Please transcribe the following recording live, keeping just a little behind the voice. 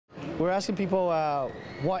We're asking people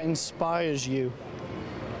what inspires you.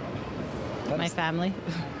 My family.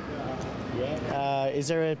 Is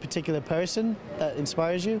there a particular person that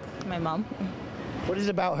inspires you? My mom. What is it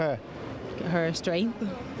about her? Her strength.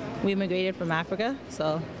 We immigrated from Africa,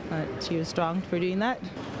 so she was strong for doing that.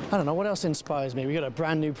 I don't know, what else inspires me? We got a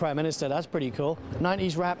brand new Prime Minister, that's pretty cool.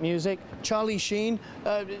 90s rap music, Charlie Sheen,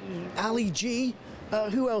 Ali G,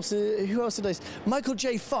 who else did I say? Michael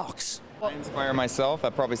J. Fox. I inspire myself,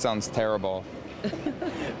 that probably sounds terrible.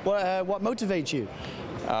 What motivates you?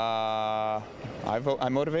 I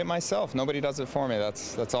motivate myself, nobody does it for me,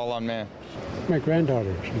 that's all on me. My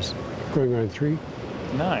granddaughter, she's going on 3.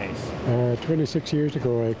 Nice. 26 years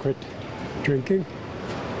ago I quit drinking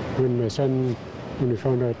when we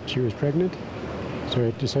found out she was pregnant. So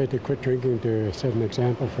I decided to quit drinking to set an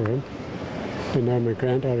example for him. And now my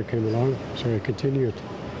granddaughter came along, so I continued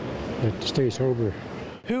to stay sober.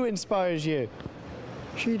 Who inspires you?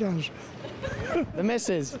 She does. The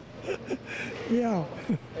missus? Yeah.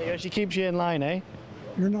 There you go, she keeps you in line, eh?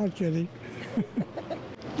 You're not kidding.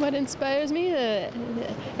 What inspires me?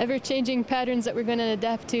 Ever-changing patterns that we're going to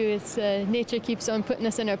adapt to. It's nature keeps on putting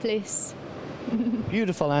us in our place.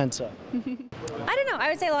 Beautiful answer. I don't know. I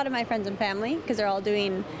would say a lot of my friends and family, because they're all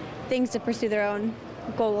doing things to pursue their own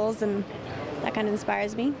goals, and that kind of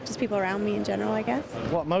inspires me. Just people around me in general, I guess.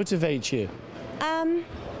 What motivates you?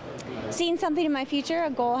 Seeing something in my future, a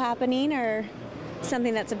goal happening, or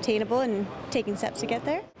something that's obtainable and taking steps to get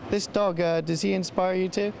there. This dog, does he inspire you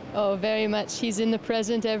too? Oh, very much. He's in the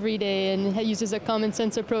present every day and uses a common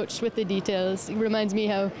sense approach with the details. It reminds me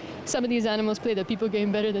how some of these animals play the people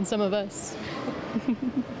game better than some of us.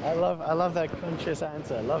 I love that conscious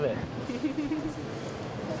answer. I love it.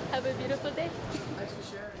 Have a beautiful day. Thanks for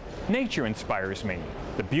sharing. Nature inspires me.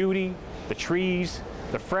 The beauty, the trees,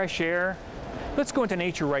 the fresh air. Let's go into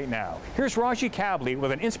nature right now. Here's Raji Kabli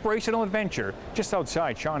with an inspirational adventure just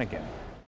outside Shawnigan.